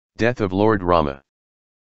Death of Lord Rama.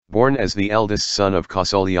 Born as the eldest son of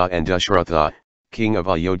Kausalya and Dashratha, king of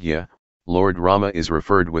Ayodhya, Lord Rama is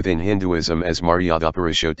referred within Hinduism as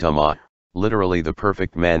Maryadapurushottama, literally the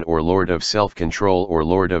perfect man or lord of self-control or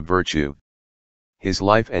lord of virtue. His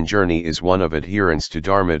life and journey is one of adherence to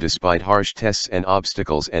Dharma despite harsh tests and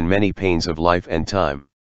obstacles and many pains of life and time.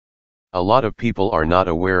 A lot of people are not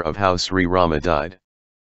aware of how Sri Rama died.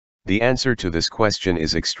 The answer to this question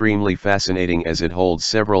is extremely fascinating as it holds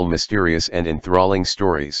several mysterious and enthralling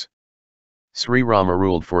stories. Sri Rama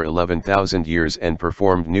ruled for 11,000 years and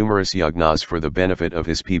performed numerous yagnas for the benefit of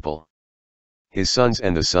his people. His sons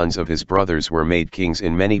and the sons of his brothers were made kings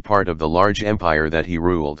in many part of the large empire that he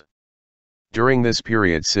ruled. During this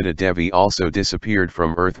period Sita Devi also disappeared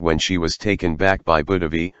from earth when she was taken back by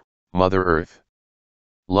Bhudevi, Mother Earth.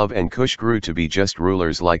 Love and Kush grew to be just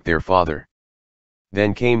rulers like their father.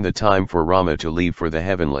 Then came the time for Rama to leave for the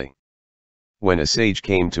heavenly. When a sage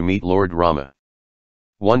came to meet Lord Rama.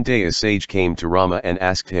 One day a sage came to Rama and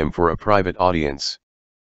asked him for a private audience.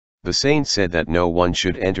 The saint said that no one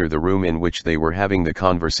should enter the room in which they were having the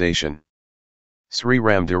conversation. Sri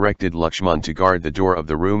Ram directed Lakshman to guard the door of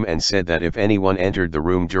the room and said that if anyone entered the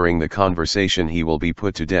room during the conversation he will be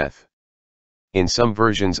put to death. In some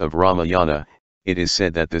versions of Ramayana, it is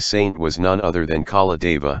said that the saint was none other than Kala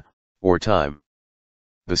Deva, or time.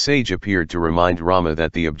 The sage appeared to remind Rama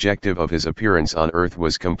that the objective of his appearance on earth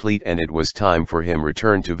was complete and it was time for him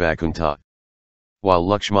return to Vaikunta. While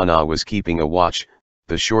Lakshmana was keeping a watch,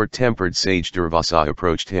 the short-tempered sage Durvasa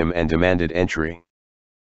approached him and demanded entry.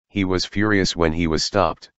 He was furious when he was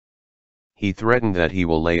stopped. He threatened that he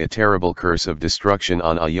will lay a terrible curse of destruction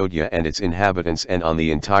on Ayodhya and its inhabitants and on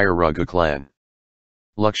the entire Raghu clan.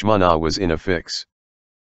 Lakshmana was in a fix.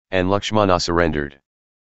 And Lakshmana surrendered.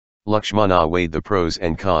 Lakshmana weighed the pros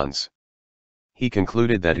and cons. He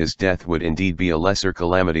concluded that his death would indeed be a lesser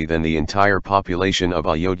calamity than the entire population of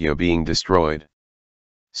Ayodhya being destroyed.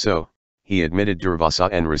 So, he admitted Durvasa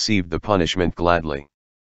and received the punishment gladly.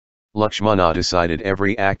 Lakshmana decided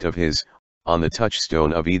every act of his, on the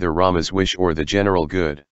touchstone of either Rama's wish or the general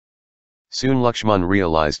good. Soon Lakshman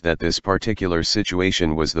realized that this particular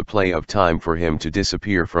situation was the play of time for him to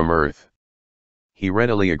disappear from earth. He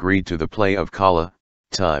readily agreed to the play of Kala,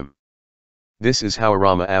 time. This is how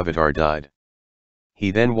Rama Avatar died.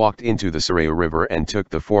 He then walked into the Sarayu River and took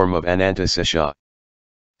the form of Anantasesha.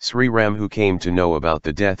 Sri Ram, who came to know about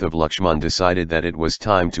the death of Lakshman, decided that it was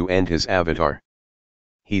time to end his avatar.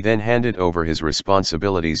 He then handed over his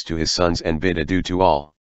responsibilities to his sons and bid adieu to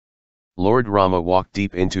all. Lord Rama walked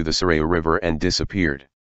deep into the Sarayu River and disappeared.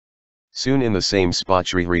 Soon in the same spot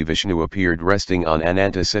Sri Vishnu appeared resting on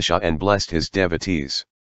Anantasesha and blessed his devotees.